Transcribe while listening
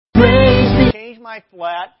my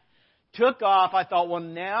flat, took off. I thought, well,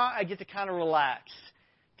 now I get to kind of relax.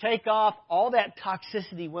 Take off. All that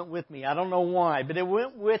toxicity went with me. I don't know why, but it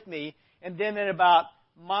went with me. And then at about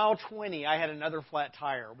mile 20, I had another flat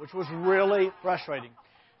tire, which was really frustrating.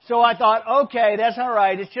 So I thought, okay, that's all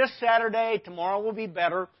right. It's just Saturday. Tomorrow will be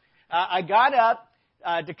better. I got up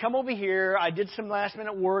to come over here. I did some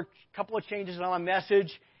last-minute work, a couple of changes on my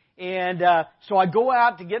message. And so I go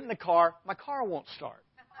out to get in the car. My car won't start.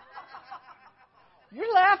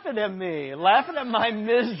 You're laughing at me, laughing at my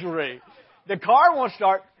misery. The car won't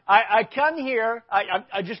start. I come here.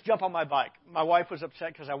 I just jump on my bike. My wife was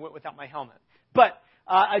upset because I went without my helmet. But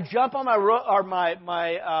I jump on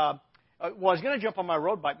my I was going to jump on my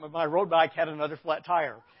road bike, but my road bike had another flat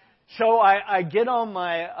tire. So I get on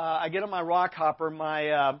my rock hopper,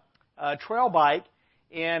 my trail bike,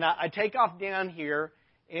 and I take off down here,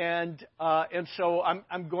 and so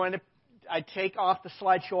I take off the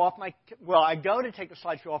slideshow off I go to take the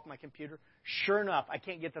slideshow off my computer. Sure enough, I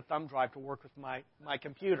can't get the thumb drive to work with my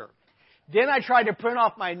computer. Then I tried to print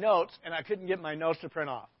off my notes, and I couldn't get my notes to print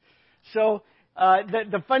off. So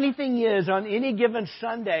the funny thing is, on any given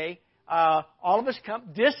Sunday, all of us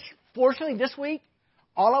fortunately this week,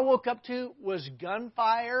 all I woke up to was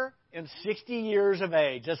gunfire and 60 years of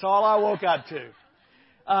age. That's all I woke up to.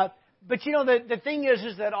 But you know, the thing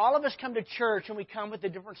is that all of us come to church and we come with a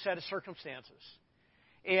different set of circumstances.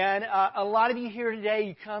 And a lot of you here today,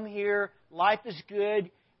 you come here, life is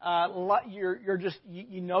good, you're just,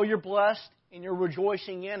 you know you're blessed and you're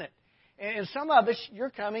rejoicing in it. And some of us,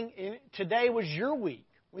 you're coming, and today was your week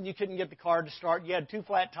when you couldn't get the car to start. You had 2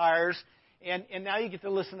 flat tires, and now you get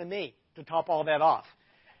to listen to me to top all that off.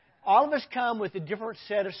 All of us come with a different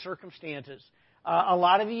set of circumstances. A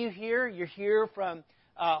lot of you here, you're here from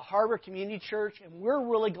Harbor Community Church, and we're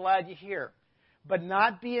really glad you're here. But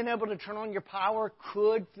not being able to turn on your power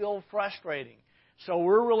could feel frustrating. So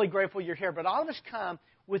we're really grateful you're here. But all of us come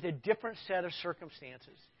with a different set of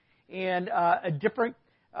circumstances and a different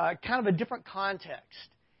context.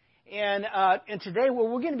 And today what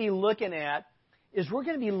we're going to be looking at is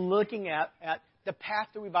the path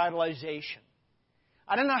to revitalization.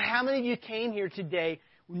 I don't know how many of you came here today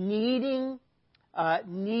needing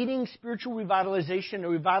spiritual revitalization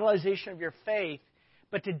or revitalization of your faith.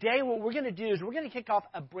 But today what we're going to do is we're going to kick off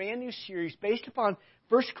a brand new series based upon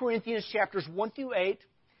 1 Corinthians chapters 1 through 8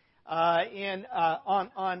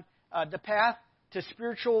 on the path to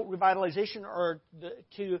spiritual revitalization or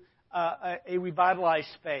to a revitalized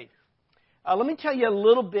faith. Let me tell you a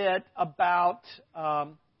little bit about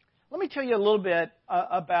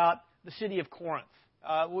the city of Corinth.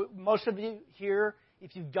 Most of you here,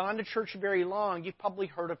 if you've gone to church very long, you've probably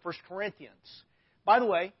heard of 1 Corinthians. By the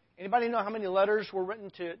way, anybody know how many letters were written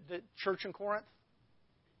to the church in Corinth?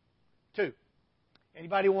 2.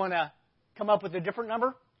 Anybody want to come up with a different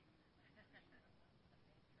number?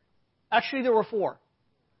 Actually, there were 4.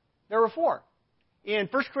 There were 4. In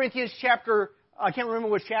 1 Corinthians chapter, I can't remember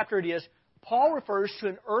which chapter it is, Paul refers to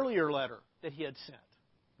an earlier letter that he had sent.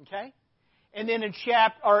 Okay? And then in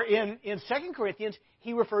 2 Corinthians,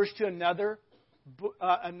 he refers to another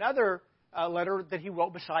letter that he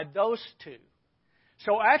wrote beside those 2.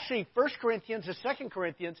 So actually, 1 Corinthians is 2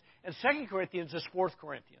 Corinthians, and 2 Corinthians is 4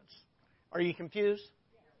 Corinthians. Are you confused?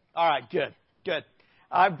 All right, good.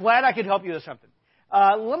 I'm glad I could help you with something.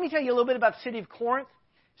 Let me tell you a little bit about the city of Corinth.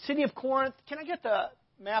 City of Corinth, can I get the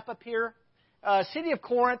map up here? City of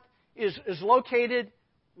Corinth is located,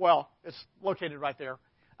 well, it's located right there.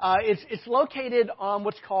 It's located on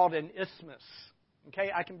what's called an isthmus.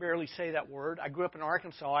 Okay, I can barely say that word. I grew up in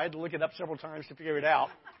Arkansas. I had to look it up several times to figure it out.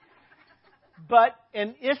 But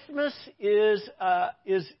an isthmus is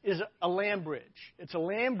a land bridge. It's a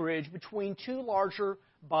land bridge between 2 larger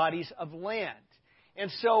bodies of land. And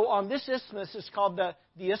so on this isthmus, it's called the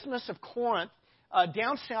Isthmus of Corinth.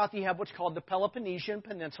 Down south, you have what's called the Peloponnesian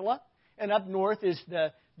Peninsula, and up north is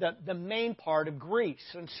the main part of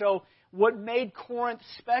Greece. And so what made Corinth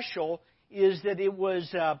special is that it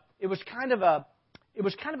was kind of a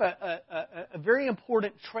very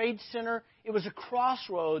important trade center. It was a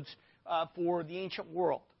crossroads for the ancient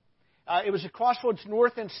world. It was a crossroads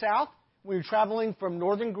north and south. We were traveling from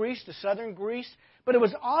northern Greece to southern Greece, but it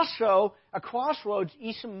was also a crossroads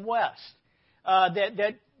east and west.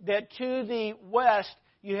 That to the west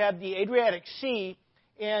you have the Adriatic Sea,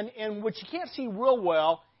 and what you can't see real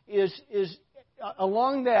well is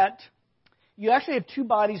along that you actually have 2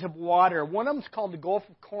 bodies of water. One of them is called the Gulf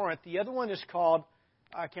of Corinth. The other one is called,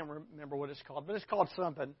 I can't remember what it's called, but it's called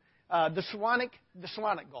something. The Saronic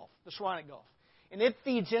Gulf. And it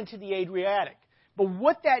feeds into the Adriatic. But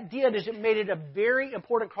what that did is it made it a very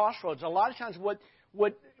important crossroads. A lot of times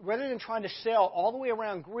what trying to sail all the way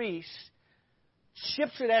around Greece,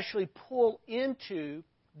 ships would actually pull into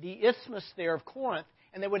the isthmus there of Corinth,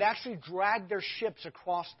 and they would actually drag their ships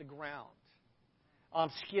across the ground on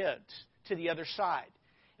skids to the other side.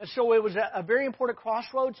 And so it was a very important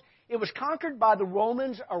crossroads. It was conquered by the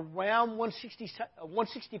Romans around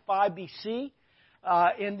 165 BC,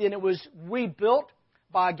 and then it was rebuilt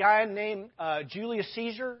by a guy named Julius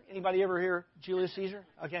Caesar. Anybody ever hear Julius Caesar?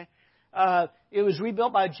 Okay. It was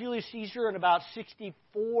rebuilt by Julius Caesar in about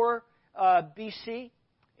 64 BC,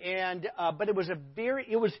 and but it was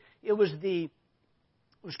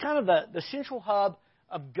kind of the central hub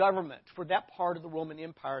of government for that part of the Roman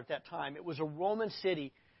Empire at that time. It was a Roman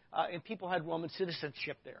city, and people had Roman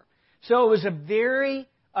citizenship there. So it was a very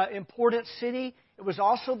important city. It was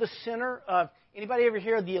also the center of, anybody ever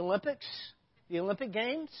hear of the Olympics? The Olympic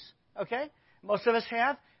Games? Okay? Most of us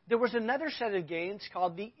have. There was another set of games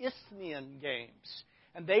called the Isthmian Games.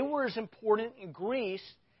 And they were as important in Greece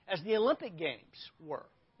as the Olympic Games were.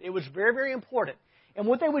 It was very, very important. And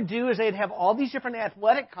what they would do is they'd have all these different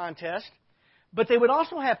athletic contests, but they would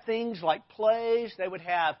also have things like plays. They would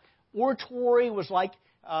have oratory, was like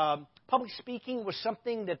public speaking was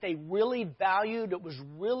something that they really valued. It was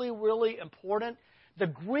really, really important. The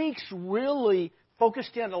Greeks really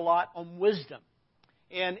focused in a lot on wisdom.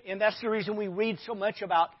 And that's the reason we read so much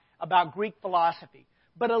about Greek philosophy.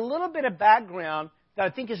 But a little bit of background that I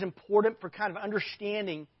think is important for kind of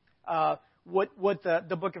understanding what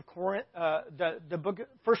the book of the book of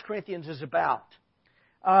 1 Corinthians is about.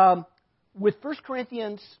 With 1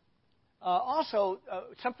 Corinthians, also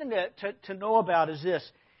something to know about is this: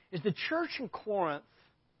 is the church in Corinth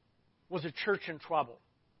was a church in trouble.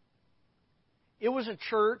 It was a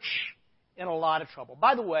church in a lot of trouble.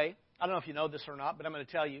 By the way, I don't know if you know this or not, but I'm going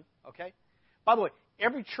to tell you, okay? By the way,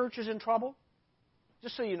 every church is in trouble,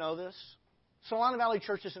 just so you know this. Solana Valley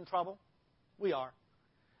Church is in trouble. We are.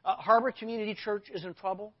 Harbor Community Church is in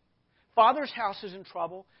trouble. Father's House is in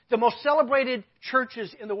trouble. The most celebrated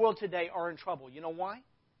churches in the world today are in trouble. You know why?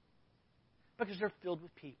 Because they're filled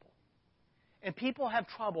with people. And people have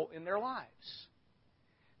trouble in their lives.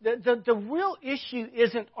 The real issue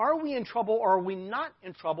isn't are we in trouble or are we not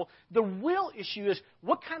in trouble. The real issue is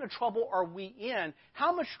what kind of trouble are we in,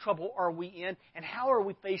 how much trouble are we in, and how are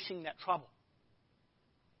we facing that trouble.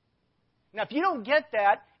 Now, if you don't get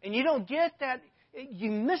that, and you don't get that, you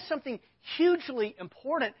miss something hugely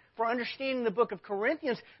important for understanding the book of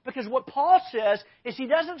Corinthians, because what Paul says is he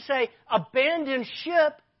doesn't say abandon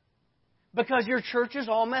ship because your church is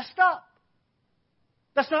all messed up.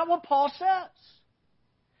 That's not what Paul says.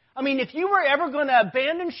 I mean, if you were ever going to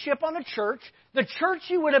abandon ship on a church, the church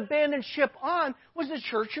you would abandon ship on was the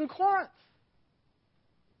church in Corinth.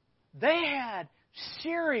 They had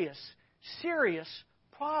serious, serious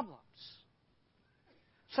problems.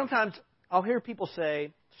 Sometimes I'll hear people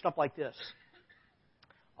say stuff like this: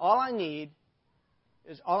 all I need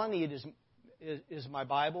is my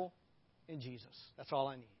Bible and Jesus. That's all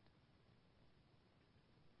I need.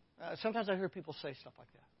 Sometimes I hear people say stuff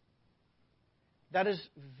like that. That is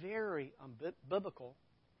very unbiblical,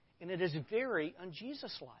 and it is very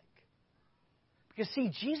un-Jesus-like. Because, see,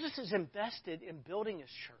 Jesus is invested in building His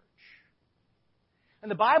church.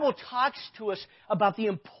 And the Bible talks to us about the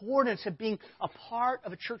importance of being a part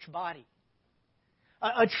of a church body.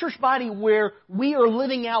 A church body where we are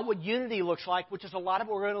living out what unity looks like, which is a lot of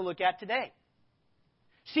what we're going to look at today.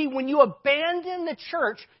 See, when you abandon the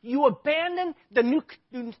church, you abandon the New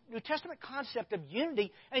Testament concept of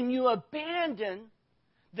unity, and you abandon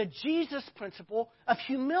the Jesus principle of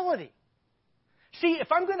humility. See,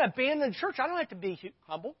 if I'm going to abandon the church, I don't have to be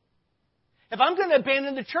humble. If I'm going to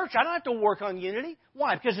abandon the church, I don't have to work on unity.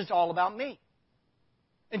 Why? Because it's all about me.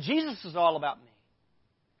 And Jesus is all about me.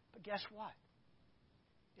 But guess what?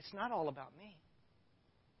 It's not all about me.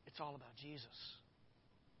 It's all about Jesus.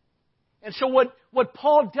 And so what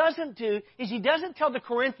Paul doesn't do is he doesn't tell the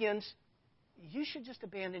Corinthians, you should just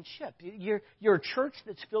abandon ship. You're a church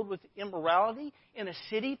that's filled with immorality, in a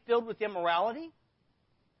city filled with immorality.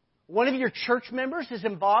 One of your church members is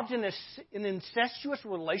involved in an incestuous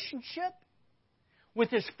relationship with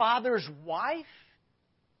his father's wife.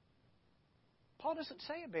 Paul doesn't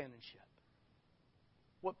say abandon ship.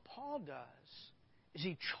 What Paul does is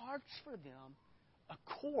he charts for them a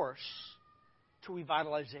course to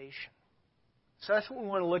revitalization. So that's what we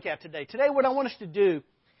want to look at today. Today, what I want us to do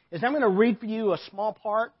is I'm going to read for you a small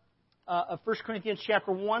part of 1 Corinthians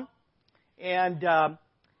chapter 1 and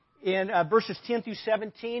in verses 10 through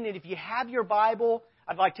 17. And if you have your Bible,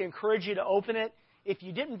 I'd like to encourage you to open it. If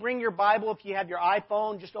you didn't bring your Bible, if you have your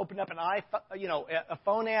iPhone, just open up a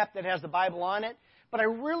phone app that has the Bible on it. But I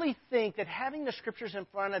really think that having the Scriptures in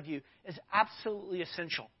front of you is absolutely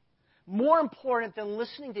essential. More important than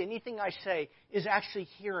listening to anything I say is actually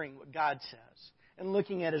hearing what God says and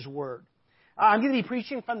looking at His Word. I'm going to be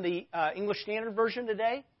preaching from the English Standard Version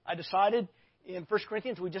today. I decided in 1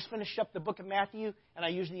 Corinthians, we just finished up the book of Matthew, and I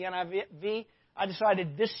used the NIV. I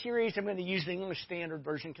decided this series I'm going to use the English Standard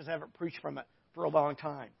Version because I haven't preached from it for a long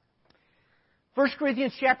time. 1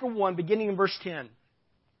 Corinthians chapter 1, beginning in verse 10.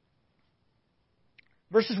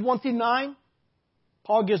 Verses 1 through 9,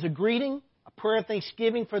 Paul gives a greeting, a prayer of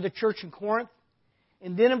thanksgiving for the church in Corinth.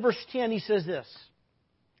 And then in verse 10, he says this.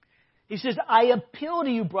 He says, I appeal to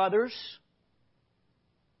you, brothers,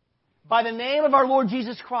 by the name of our Lord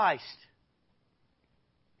Jesus Christ,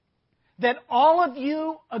 that all of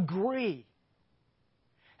you agree,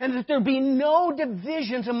 and that there be no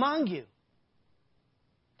divisions among you,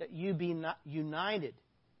 that you be united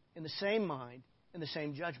in the same mind, in the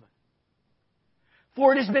same judgment.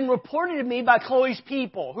 For it has been reported to me by Chloe's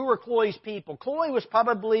people. Who were Chloe's people? Chloe was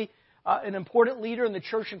probably an important leader in the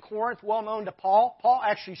church in Corinth, well known to Paul. Paul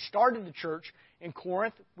actually started the church in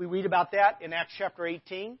Corinth. We read about that in Acts chapter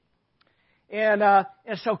 18. And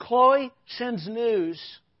so Chloe sends news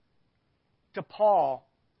to Paul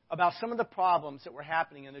about some of the problems that were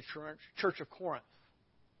happening in the church of Corinth.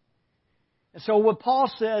 And so what Paul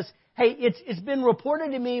says, hey, it's been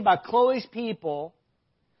reported to me by Chloe's people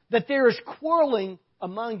that there is quarreling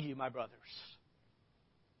among you, my brothers.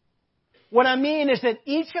 What I mean is that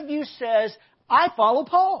each of you says, I follow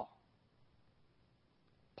Paul.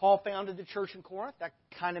 Paul founded the church in Corinth. That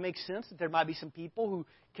kind of makes sense, that there might be some people who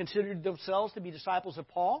considered themselves to be disciples of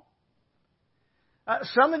Paul.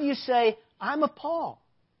 Some of you say, I'm of Paul.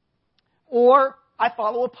 Or, I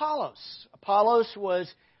follow Apollos. Apollos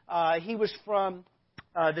was, he was from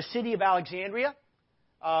the city of Alexandria.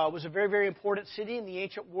 Was a very, very important city in the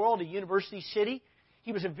ancient world, a university city.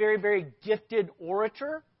 He was a very, very gifted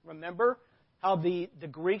orator. Remember how the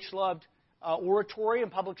Greeks loved oratory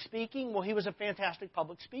and public speaking? Well, he was a fantastic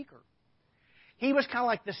public speaker. He was kind of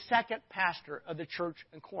like the second pastor of the church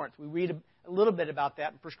in Corinth. We read a little bit about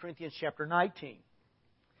that in 1 Corinthians chapter 19.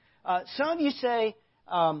 Some of you say,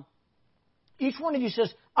 each one of you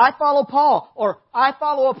says, I follow Paul, or I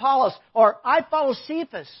follow Apollos, or I follow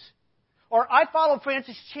Cephas, or I follow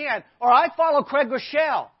Francis Chan, or I follow Craig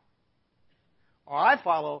Rochelle, or I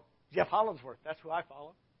follow Jeff Hollingsworth. That's who I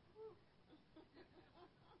follow.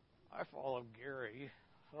 I follow Gary.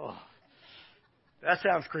 Oh, that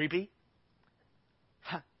sounds creepy.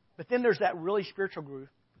 But then there's that really spiritual group.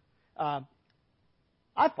 I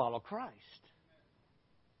follow Christ.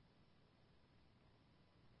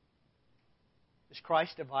 Is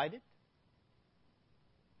Christ divided?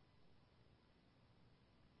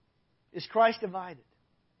 Is Christ divided?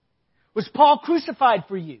 Was Paul crucified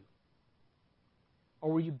for you?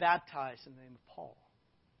 Or were you baptized in the name of Paul?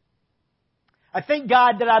 I thank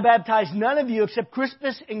God that I baptized none of you except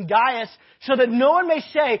Crispus and Gaius, so that no one may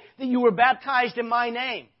say that you were baptized in my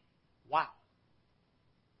name. Wow.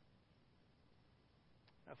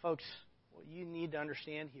 Now, folks, what you need to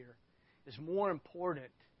understand here is more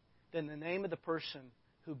important than the name of the person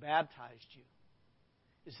who baptized you,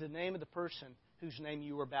 is the name of the person whose name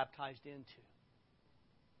you were baptized into.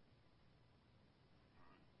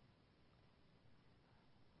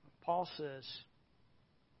 Paul says,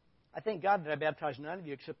 I thank God that I baptized none of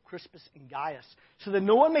you except Crispus and Gaius, so that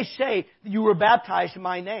no one may say that you were baptized in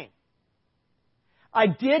my name. I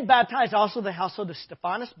did baptize also the household of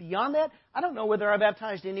Stephanas. Beyond that, I don't know whether I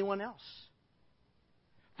baptized anyone else.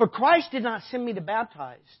 For Christ did not send me to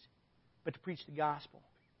baptize, but to preach the gospel.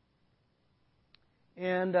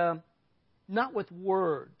 And not with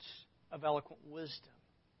words of eloquent wisdom.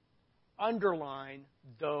 Underline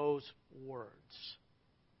those words.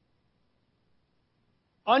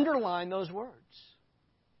 Underline those words.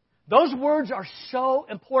 Those words are so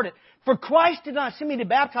important. For Christ did not send me to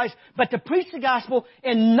baptize, but to preach the gospel,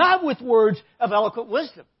 and not with words of eloquent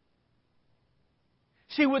wisdom.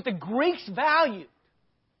 See, what the Greeks valued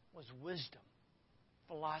was wisdom,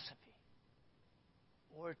 philosophy,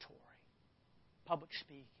 oratory, public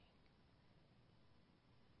speaking.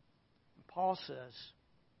 And Paul says,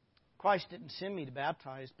 Christ didn't send me to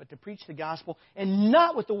baptize, but to preach the gospel, and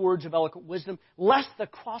not with the words of eloquent wisdom, lest the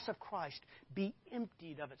cross of Christ be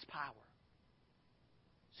emptied of its power.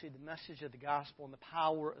 See, the message of the gospel and the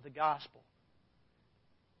power of the gospel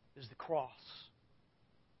is the cross.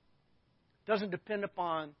 It doesn't depend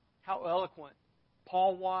upon how eloquent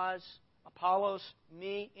Paul was, Apollos,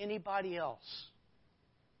 me, anybody else.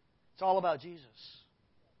 It's all about Jesus.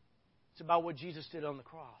 It's about what Jesus did on the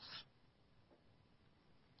cross.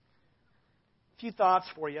 A few thoughts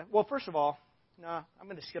for you. Well, first of all, No, I'm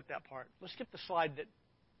going to skip that part. Let's skip the slide that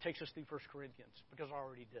takes us through 1 Corinthians, because I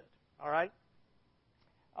already did. All right?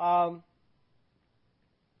 A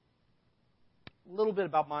little bit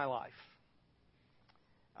about my life.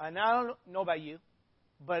 Now, I don't know about you,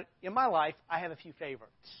 but in my life, I have a few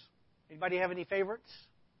favorites. Anybody have any favorites?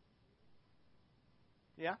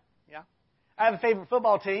 Yeah? Yeah. I have a favorite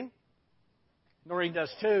football team. Noreen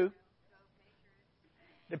does too.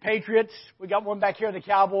 The Patriots. We got one back here, the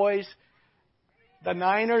Cowboys. The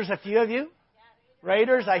Niners, a few of you.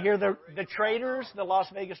 Raiders, I hear the Traders, the Las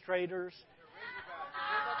Vegas Traders.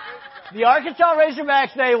 The Arkansas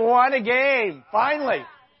Razorbacks, they won a game, finally.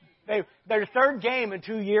 Their third game in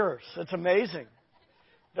 2 years. That's amazing.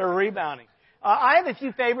 They're rebounding. I have a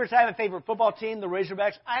few favorites. I have a favorite football team, the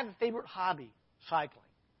Razorbacks. I have a favorite hobby, cycling.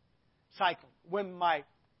 Cycling, when my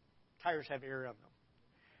tires have air on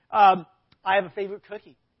them. I have a favorite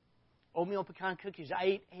cookie, oatmeal pecan cookies. I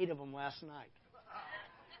ate 8 of them last night.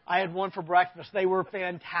 I had one for breakfast. They were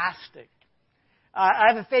fantastic. I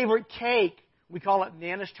have a favorite cake. We call it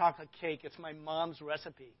Nana's chocolate cake. It's my mom's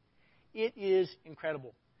recipe. It is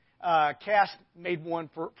incredible. Cass made one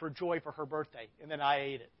for Joy for her birthday, and then I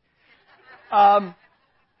ate it. I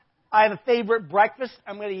have a favorite breakfast.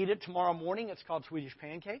 I'm going to eat it tomorrow morning. It's called Swedish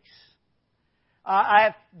pancakes.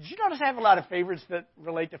 Did you notice I have a lot of favorites that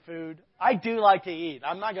relate to food? I do like to eat.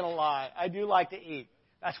 I'm not going to lie. I do like to eat.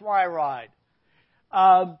 That's why I ride.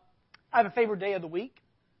 I have a favorite day of the week.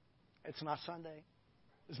 It's not Sunday.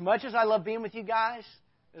 As much as I love being with you guys,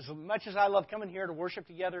 as much as I love coming here to worship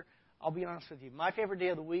together, I'll be honest with you. My favorite day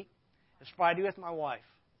of the week is Friday with my wife.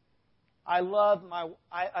 I love my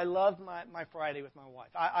Friday with my wife.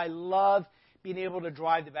 I love being able to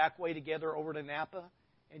drive the back way together over to Napa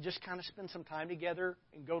and just kind of spend some time together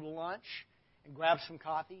and go to lunch and grab some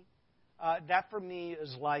coffee. That for me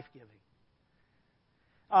is life-giving.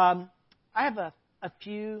 I have a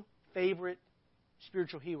few favorite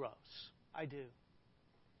spiritual heroes. I do.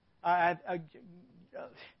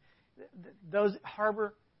 Those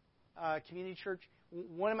Harbor Community Church,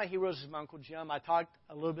 one of my heroes is my Uncle Jim. I talked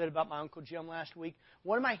a little bit about my Uncle Jim last week.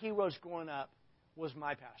 One of my heroes growing up was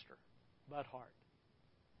my pastor, Bud Hart.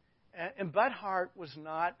 And Bud Hart was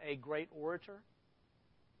not a great orator,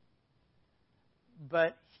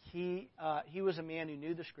 but he was a man who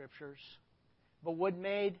knew the Scriptures. But what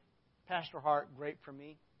made Pastor Hart great for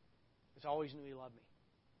me is I always knew he loved me.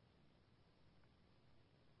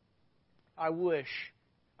 I wish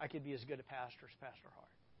I could be as good a pastor as Pastor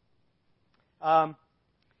Hart.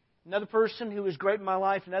 Another person who was great in my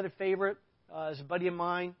life, another favorite, is a buddy of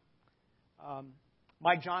mine,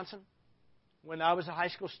 Mike Johnson. When I was a high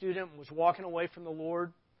school student and was walking away from the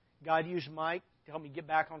Lord, God used Mike to help me get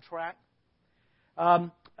back on track.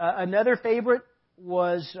 Another favorite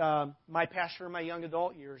was my pastor in my young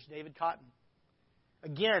adult years, David Cotton.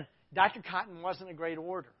 Again, Dr. Cotton wasn't a great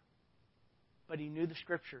orator, but he knew the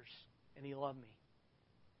Scriptures, and he loved me.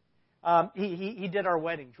 He did our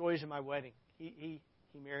wedding. Joy's in my wedding. He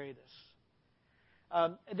married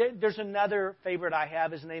us. There's another favorite I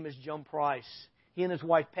have. His name is Jim Price. He and his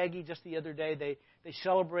wife Peggy, just the other day, they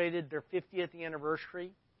celebrated their 50th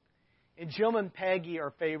anniversary. And Jim and Peggy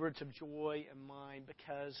are favorites of Joy and mine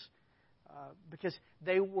because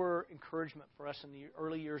they were encouragement for us in the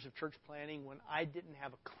early years of church planting when I didn't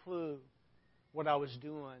have a clue what I was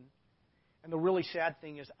doing. And the really sad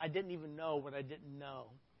thing is I didn't even know what I didn't know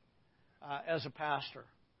as a pastor.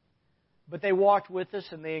 But they walked with us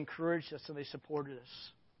and they encouraged us and they supported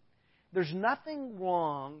us. There's nothing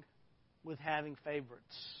wrong with having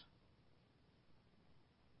favorites.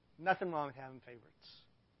 Nothing wrong with having favorites.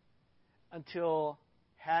 Until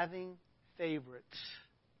having favorites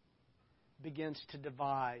begins to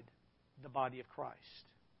divide the body of Christ.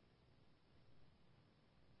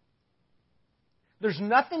 There's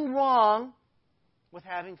nothing wrong with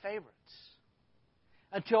having favorites.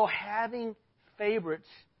 Until having favorites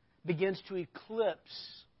begins to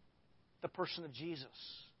eclipse the person of Jesus.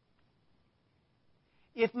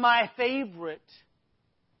 If my favorite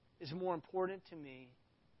is more important to me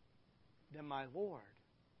than my Lord,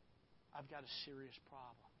 I've got a serious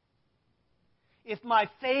problem. If my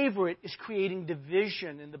favorite is creating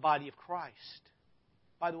division in the body of Christ,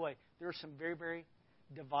 by the way, there are some very, very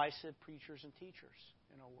divisive preachers and teachers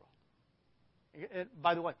in our world. And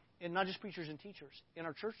by the way, and not just preachers and teachers, in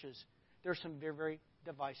our churches, there are some very, very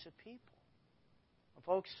divisive people. Well,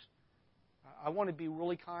 folks, I want to be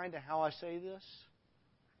really kind to how I say this,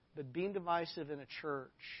 but being divisive in a church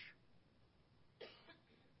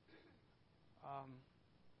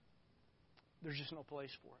there's just no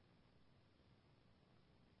place for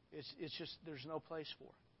it. It's just, there's no place for it.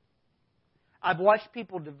 I've watched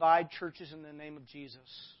people divide churches in the name of Jesus.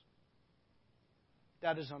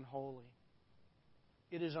 That is unholy.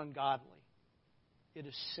 It is ungodly. It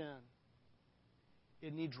is sin.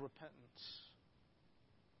 It needs repentance.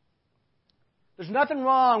 There's nothing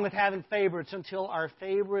wrong with having favorites until our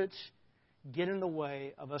favorites get in the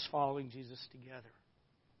way of us following Jesus together.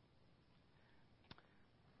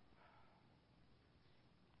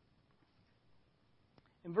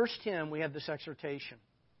 In verse 10, we have this exhortation.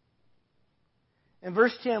 In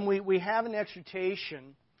verse 10, we have an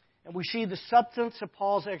exhortation, and we see the substance of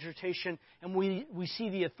Paul's exhortation, and we see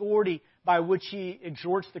the authority by which he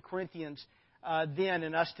exhorts the Corinthians then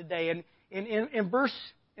and us today. And in verse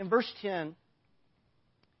 10,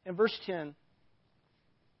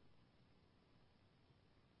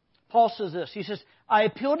 Paul says this. He says, I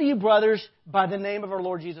appeal to you, brothers, by the name of our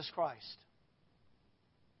Lord Jesus Christ.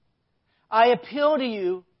 I appeal to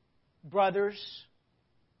you, brothers,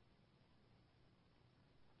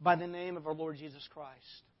 by the name of our Lord Jesus Christ.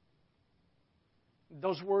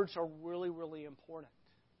 Those words are really, really important.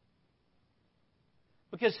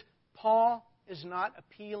 Because Paul is not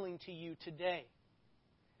appealing to you today.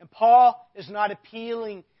 And Paul is not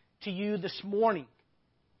appealing to you this morning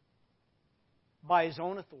by his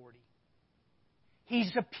own authority.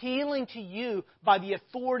 He's appealing to you by the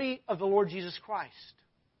authority of the Lord Jesus Christ.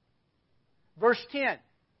 Verse 10.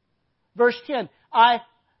 Verse 10. I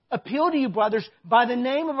appeal to you, brothers, by the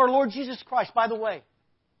name of our Lord Jesus Christ. By the way,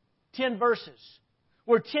 10 verses.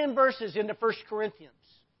 We're 10 verses into 1 Corinthians.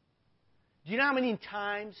 Do you know how many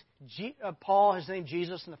times Paul has named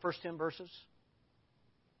Jesus in the first 10 verses?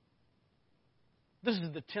 This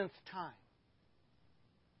is the 10th time.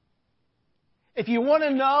 If you want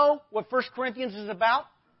to know what 1 Corinthians is about,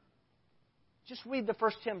 just read the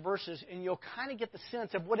first 10 verses and you'll kind of get the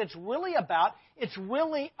sense of what it's really about. It's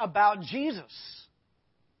really about Jesus.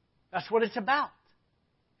 That's what it's about.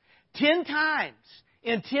 10 times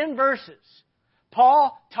in 10 verses,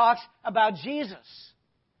 Paul talks about Jesus.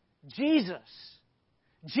 Jesus.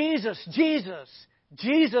 Jesus, Jesus.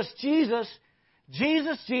 Jesus, Jesus.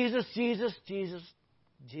 Jesus, Jesus, Jesus, Jesus,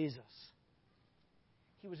 Jesus.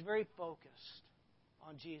 He was very focused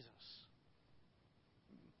on Jesus.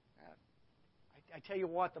 I tell you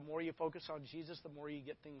what, the more you focus on Jesus, the more you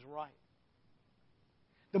get things right.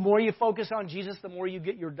 The more you focus on Jesus, the more you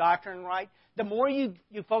get your doctrine right. The more you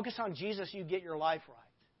focus on Jesus, you get your life right.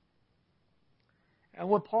 And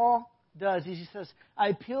what Paul does is he says, I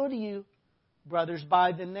appeal to you, brothers,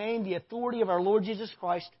 by the name, the authority of our Lord Jesus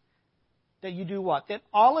Christ, that you do what? That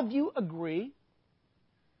all of you agree,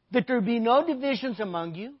 that there be no divisions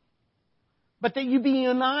among you, but that you be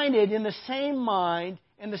united in the same mind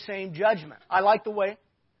and the same judgment. I like the way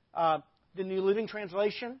the New Living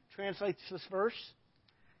Translation translates this verse.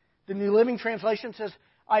 The New Living Translation says,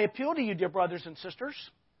 I appeal to you, dear brothers and sisters,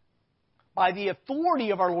 by the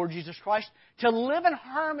authority of our Lord Jesus Christ, to live in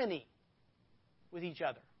harmony with each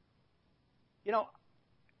other. You know,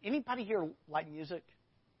 anybody here like music?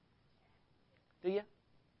 Do you?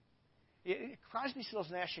 Crosby, Stills,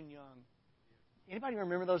 Nash and Young. Anybody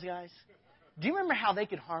remember those guys? Do you remember how they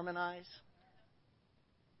could harmonize?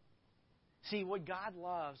 See, what God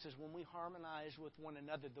loves is when we harmonize with one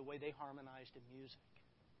another the way they harmonized in music.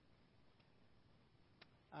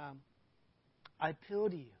 I appeal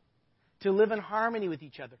to you to live in harmony with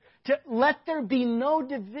each other. To let there be no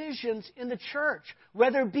divisions in the church.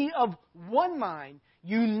 Rather be of one mind,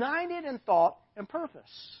 united in thought and purpose.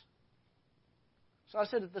 So I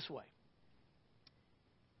said it this way.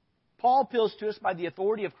 Paul appeals to us by the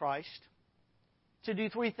authority of Christ to do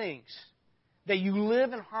three things. That you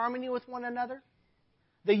live in harmony with one another.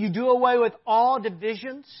 That you do away with all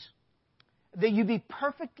divisions. That you be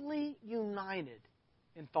perfectly united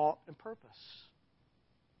in thought and purpose.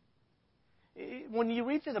 When you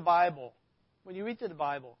read through the Bible,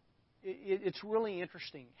 it's really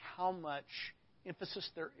interesting how much emphasis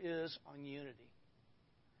there is on unity.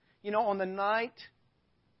 You know, on the night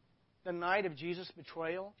of Jesus'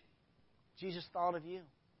 betrayal, Jesus thought of you.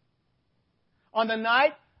 On the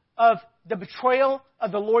night of the betrayal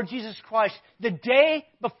of the Lord Jesus Christ, the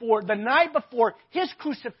night before His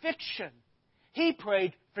crucifixion, He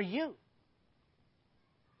prayed for you.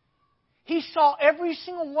 He saw every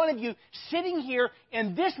single one of you sitting here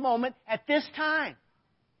in this moment at this time.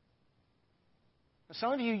 Now,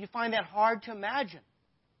 some of you find that hard to imagine.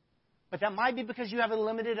 But that might be because you have a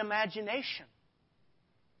limited imagination.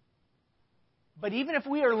 But even if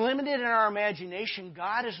we are limited in our imagination,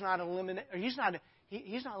 God is not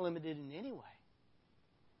He's not limited in any way.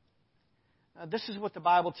 This is what the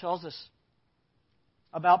Bible tells us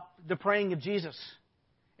about the praying of Jesus.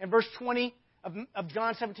 In verse 20 of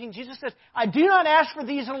John 17, Jesus says, I do not ask for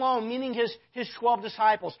these alone, meaning his 12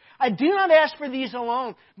 disciples. I do not ask for these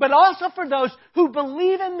alone, but also for those who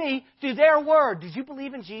believe in me through their word. Did you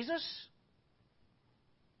believe in Jesus?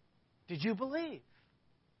 Did you believe?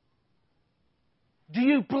 Do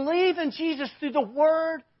you believe in Jesus through the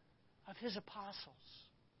word of his apostles?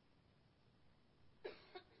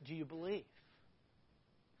 Do you believe?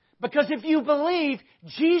 Because if you believe,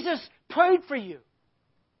 Jesus prayed for you.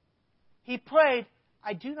 He prayed,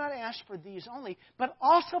 I do not ask for these only, but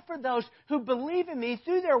also for those who believe in me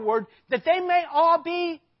through their word, that they may all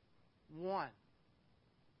be one.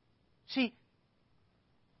 See,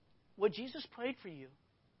 what Jesus prayed for you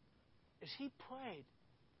is he prayed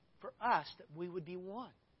for us that we would be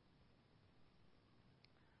one.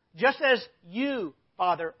 Just as you,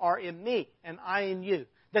 Father, are in me and I in you,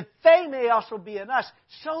 that they may also be in us,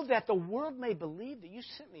 so that the world may believe that you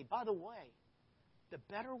sent me. By the way, the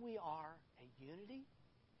better we are at unity,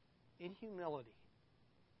 in humility,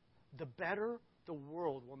 the better the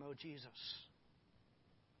world will know Jesus.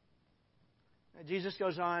 Now, Jesus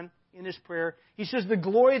goes on in his prayer. He says, the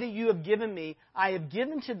glory that you have given me, I have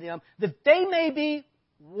given to them, that they may be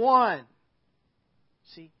one.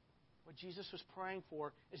 See, what Jesus was praying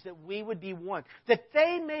for is that we would be one. That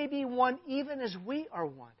they may be one even as we are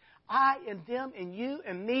one. I and them and you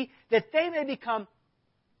and me, that they may become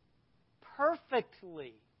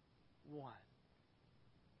perfectly one.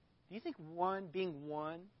 Do you think being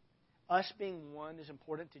one, us being one, is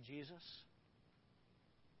important to Jesus?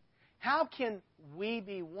 How can we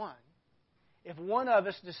be one if one of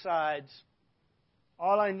us decides,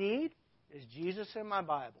 all I need is Jesus and my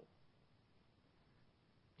Bible?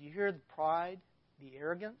 Do you hear the pride, the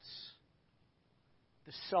arrogance,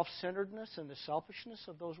 the self-centeredness, and the selfishness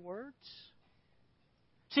of those words?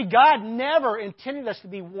 See, God never intended us to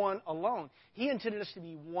be one alone. He intended us to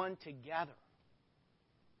be one together.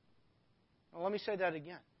 Now, let me say that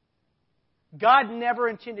again. God never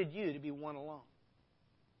intended you to be one alone.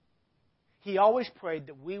 He always prayed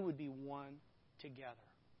that we would be one together.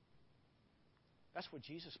 That's what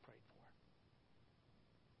Jesus prayed for.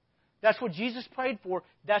 That's what Jesus prayed for.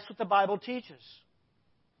 That's what the Bible teaches.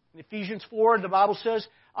 In Ephesians 4, the Bible says,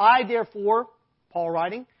 I therefore, Paul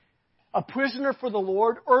writing, a prisoner for the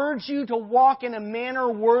Lord, urge you to walk in a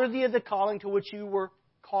manner worthy of the calling to which you were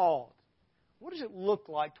called. What does it look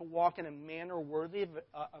like to walk in a manner worthy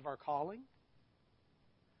of our calling?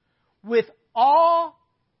 With all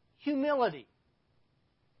humility.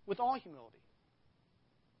 With all humility.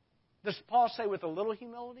 Does Paul say with a little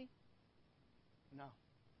humility? No.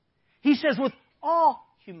 He says with all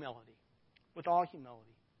humility. With all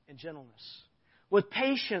humility and gentleness. With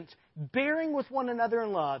patience, bearing with one another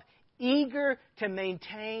in love, eager to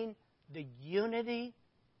maintain the unity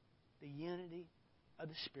of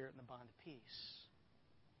the Spirit and the bond of peace.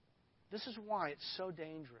 This is why it's so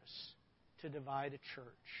dangerous to divide a church.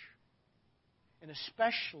 And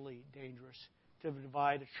especially dangerous to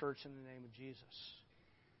divide a church in the name of Jesus.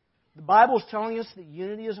 The Bible is telling us that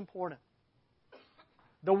unity is important.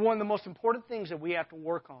 One of the most important things that we have to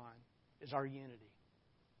work on is our unity.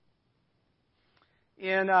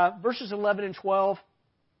 In verses 11 and 12,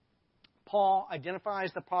 Paul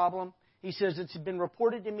identifies the problem. He says, it's been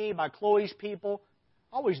reported to me by Chloe's people.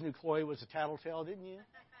 I always knew Chloe was a tattletale, didn't you?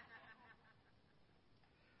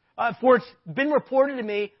 For it's been reported to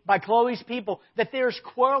me by Chloe's people that there's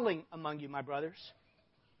quarreling among you, my brothers.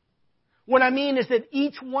 What I mean is that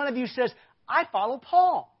each one of you says, I follow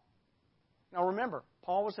Paul. Now remember,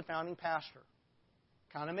 Paul was the founding pastor.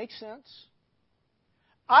 Kind of makes sense.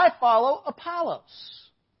 I follow Apollos.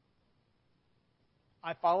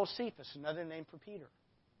 I follow Cephas, another name for Peter.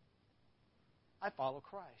 I follow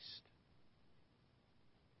Christ.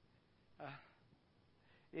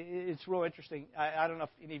 It's real interesting. I don't know if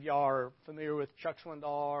any of y'all are familiar with Chuck Swindoll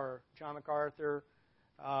or John MacArthur.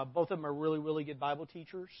 Both of them are really, really good Bible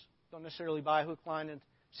teachers. Don't necessarily buy hook, line, and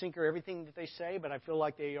sinker everything that they say, but I feel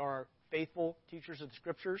like they are faithful teachers of the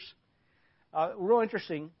Scriptures. Real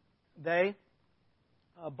interesting.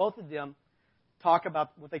 Both of them talk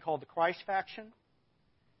about what they call the Christ faction.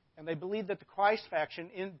 And they believe that the Christ faction,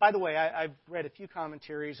 by the way, I've read a few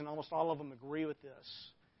commentaries, and almost all of them agree with this.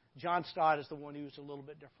 John Stott is the one who's a little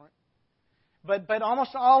bit different. But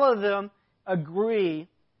almost all of them agree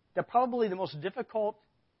that probably the most difficult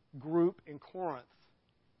group in Corinth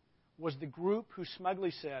was the group who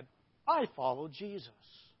smugly said, I follow Jesus.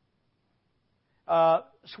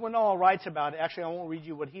 Swindoll writes about it. Actually, I won't read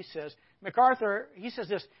you what he says. MacArthur, he says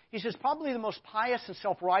this. He says, probably the most pious and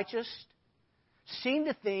self-righteous seemed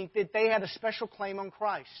to think that they had a special claim on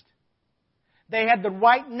Christ. They had the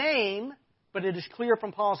right name, But it is clear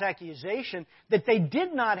from Paul's accusation that they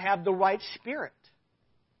did not have the right spirit.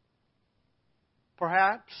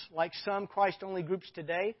 Perhaps, like some Christ-only groups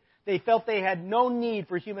today, they felt they had no need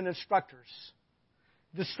for human instructors.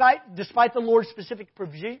 Despite the Lord's specific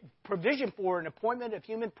provision for an appointment of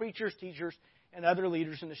human preachers, teachers, and other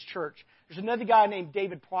leaders in this church. There's another guy named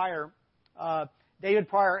David Pryor. David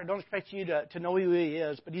Pryor, I don't expect you to know who he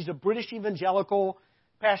is, but he's a British evangelical,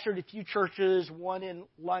 pastored a few churches, one in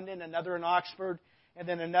London, another in Oxford, and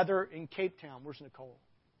then another in Cape Town. Where's Nicole?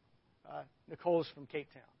 Nicole's from Cape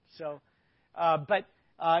Town. But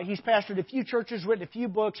he's pastored a few churches, written a few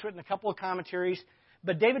books, written a couple of commentaries.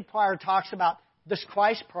 But David Pryor talks about this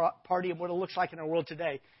Christ party and what it looks like in our world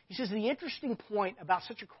today. He says the interesting point about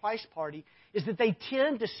such a Christ party is that they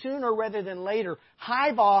tend to sooner rather than later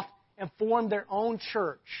hive off and form their own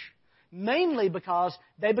church, mainly because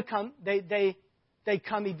they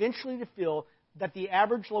come eventually to feel that the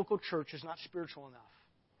average local church is not spiritual enough.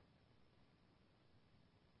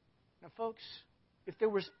 Now, folks, if there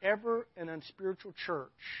was ever an unspiritual church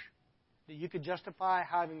that you could justify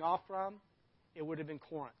hiving off from, it would have been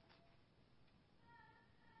Corinth.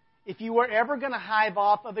 If you were ever going to hive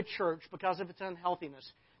off of a church because of its unhealthiness,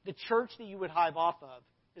 the church that you would hive off of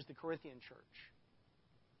is the Corinthian church.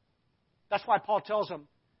 That's why Paul tells them,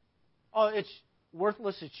 oh, it's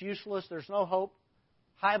worthless, it's useless, there's no hope.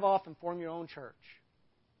 Hive off and form your own church.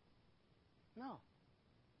 No.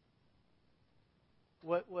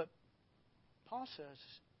 What Paul says,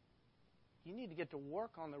 you need to get to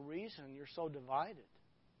work on the reason you're so divided.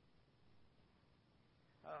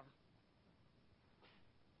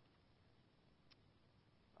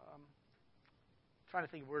 Trying to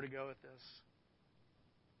think of where to go with this.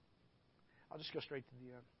 I'll just go straight to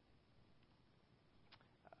the end.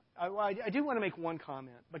 I do want to make one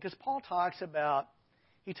comment because Paul talks about,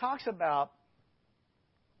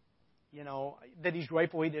 that he's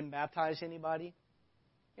grateful he didn't baptize anybody.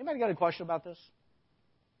 Anybody got a question about this?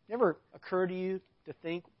 Never occurred to you to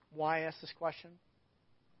think why I asked this question?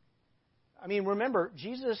 I mean, remember,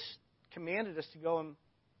 Jesus commanded us to go and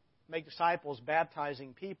make disciples,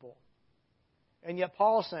 baptizing people. And yet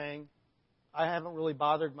Paul's saying, I haven't really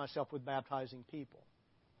bothered myself with baptizing people.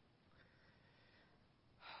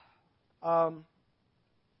 I'll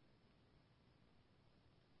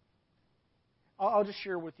just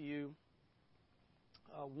share with you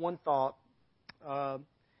one thought.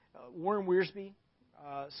 Warren Wiersbe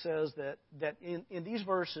says that in these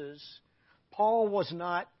verses, Paul was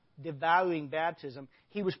not devaluing baptism.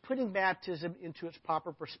 He was putting baptism into its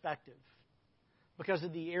proper perspective because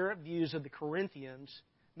of the errant views of the Corinthians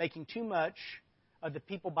making too much of the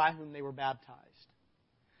people by whom they were baptized.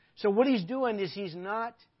 So what he's doing is he's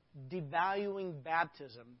not devaluing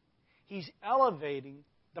baptism. He's elevating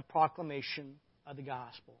the proclamation of the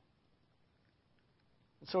gospel.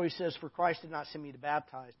 And so he says, for Christ did not send me to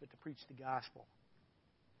baptize, but to preach the gospel.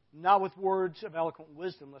 Not with words of eloquent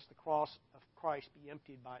wisdom, lest the cross of Christ be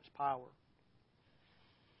emptied by its power.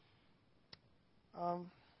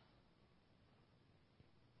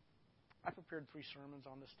 I prepared 3 sermons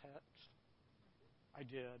on this text. I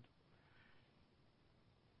did.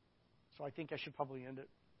 So I think I should probably end it.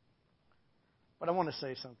 But I want to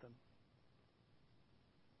say something.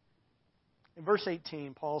 In verse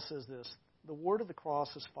 18, Paul says this, the word of the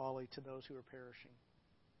cross is folly to those who are perishing.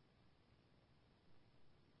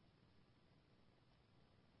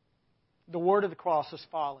 The word of the cross is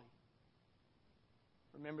folly.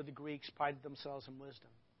 Remember, the Greeks prided themselves in wisdom.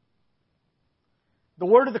 The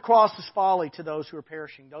word of the cross is folly to those who are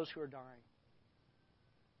perishing, those who are dying,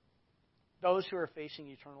 those who are facing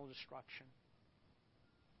eternal destruction,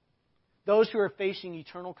 those who are facing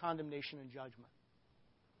eternal condemnation and judgment.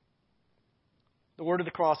 The word of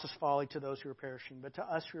the cross is folly to those who are perishing, but to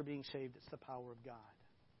us who are being saved, it's the power of God.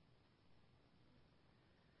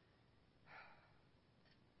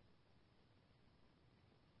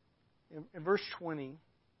 In verse 20,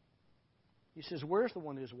 he says, where's the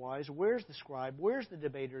one who is wise? Where's the scribe? Where's the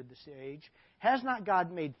debater of this age? Has not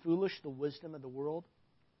God made foolish the wisdom of the world?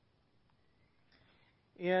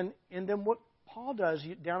 And then what Paul does,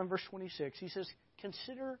 down in verse 26, he says,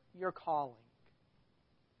 consider your calling.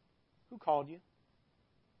 Who called you?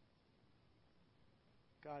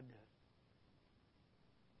 God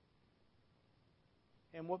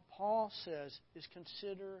did. And what Paul says is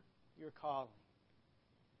consider your calling.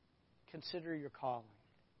 Consider your calling.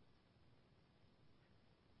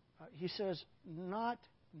 He says, not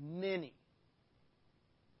many.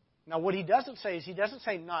 Now, what he doesn't say is, he doesn't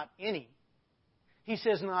say not any. He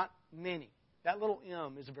says not many. That little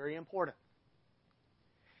M is very important.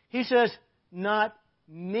 He says, not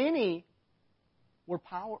many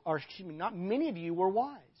not many of you were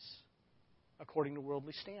wise, according to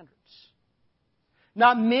worldly standards.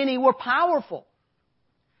 Not many were powerful.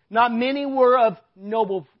 Not many were of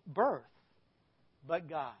noble birth. But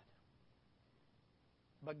God.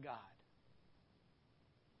 But God.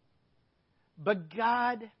 But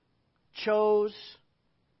God chose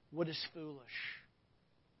what is foolish.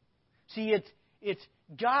 See, it's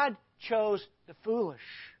God chose the foolish.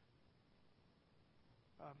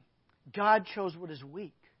 God chose what is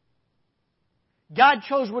weak. God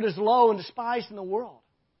chose what is low and despised in the world.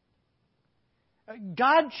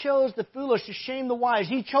 God chose the foolish to shame the wise.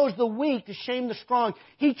 He chose the weak to shame the strong.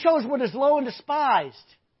 He chose what is low and despised.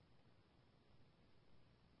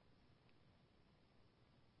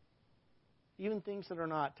 Even things that are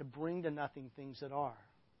not, to bring to nothing things that are.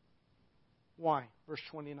 Why? Verse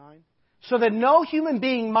 29. So that no human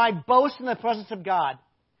being might boast in the presence of God.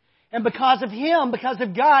 And because of Him, because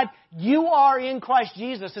of God, you are in Christ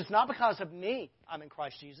Jesus. It's not because of me I'm in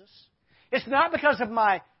Christ Jesus. It's not because of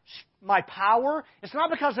my power. It's not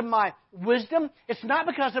because of my wisdom. It's not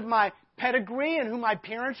because of my pedigree and who my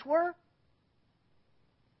parents were.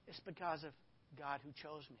 It's because of God who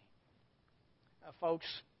chose me. Folks,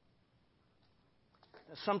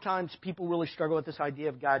 sometimes people really struggle with this idea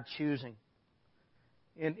of God choosing.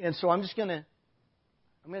 And so I'm going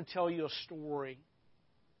to tell you a story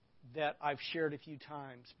that I've shared a few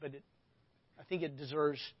times, but I think it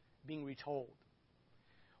deserves being retold.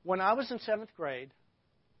 When I was in 7th grade,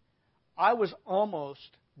 I was almost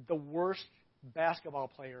the worst basketball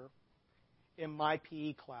player in my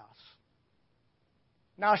PE class.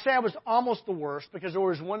 Now, I say I was almost the worst because there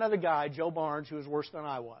was one other guy, Joe Barnes, who was worse than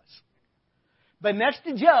I was. But next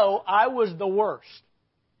to Joe, I was the worst.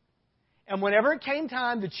 And whenever it came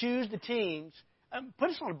time to choose the teams,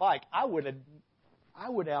 put us on a bike, I would have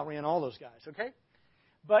outran all those guys, okay?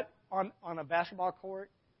 But on a basketball court,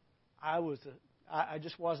 I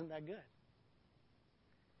just wasn't that good.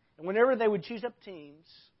 And whenever they would choose up teams,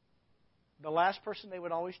 the last person they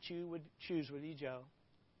would always choose would be Joe.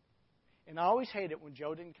 And I always hated it when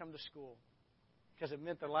Joe didn't come to school because it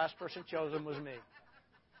meant the last person chosen was me.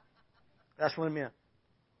 That's what it meant.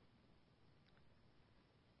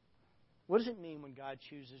 What does it mean when God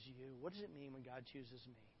chooses you? What does it mean when God chooses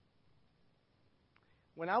me?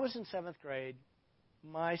 When I was in 7th grade,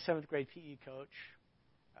 my 7th grade PE coach,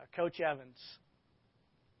 Coach Evans,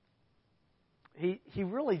 he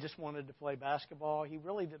really just wanted to play basketball. He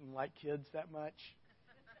really didn't like kids that much.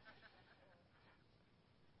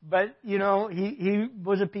 But, he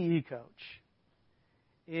was a PE coach.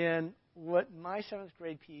 And what my 7th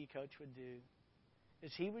grade PE coach would do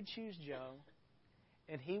is he would choose Joe,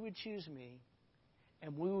 and he would choose me,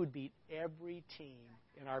 and we would beat every team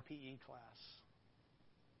in our PE class.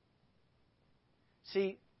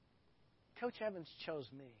 See, Coach Evans chose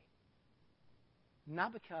me,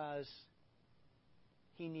 not because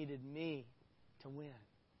he needed me to win.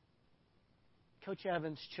 Coach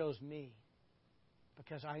Evans chose me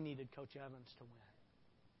because I needed Coach Evans to win.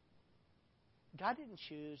 God didn't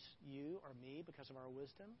choose you or me because of our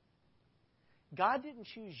wisdom. God didn't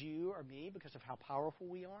choose you or me because of how powerful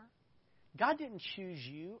we are. God didn't choose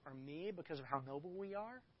you or me because of how noble we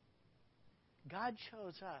are. God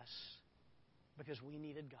chose us because we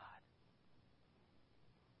needed God.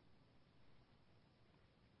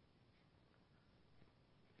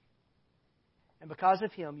 And because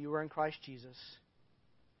of Him, you are in Christ Jesus,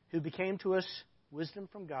 who became to us wisdom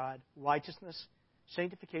from God, righteousness,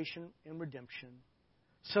 sanctification, and redemption,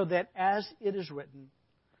 so that as it is written,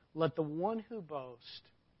 let the one who boast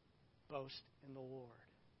in the Lord.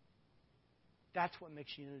 That's what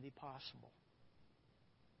makes unity possible.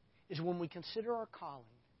 Is when we consider our calling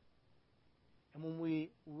and when we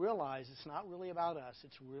realize it's not really about us,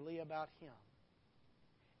 it's really about Him.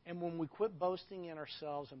 And when we quit boasting in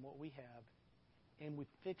ourselves and what we have, and we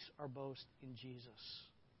fix our boast in Jesus,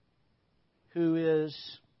 who is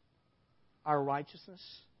our righteousness,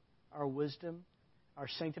 our wisdom, our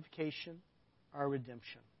sanctification, our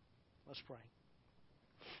redemption. Let's pray.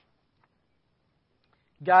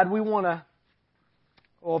 God,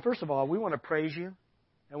 first of all, we want to praise You,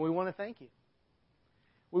 and we want to thank You.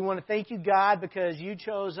 We want to thank You, God, because You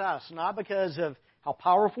chose us, not because of how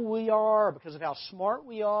powerful we are, or because of how smart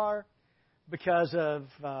we are, because of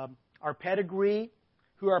our pedigree,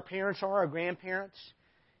 who our parents are, our grandparents.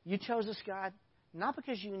 You chose us, God, not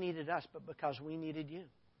because You needed us, but because we needed You.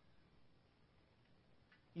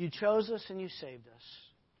 You chose us and You saved us.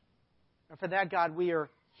 And for that, God, we are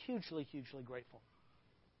hugely, hugely grateful.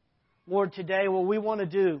 Lord, today what we want to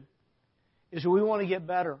do is we want to get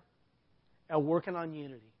better at working on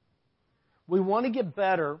unity. We want to get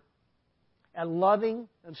better at loving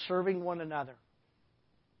and serving one another.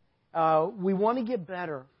 We want to get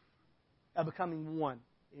better at becoming one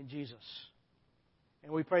in Jesus.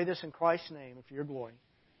 And we pray this in Christ's name and for your glory.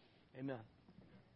 Amen.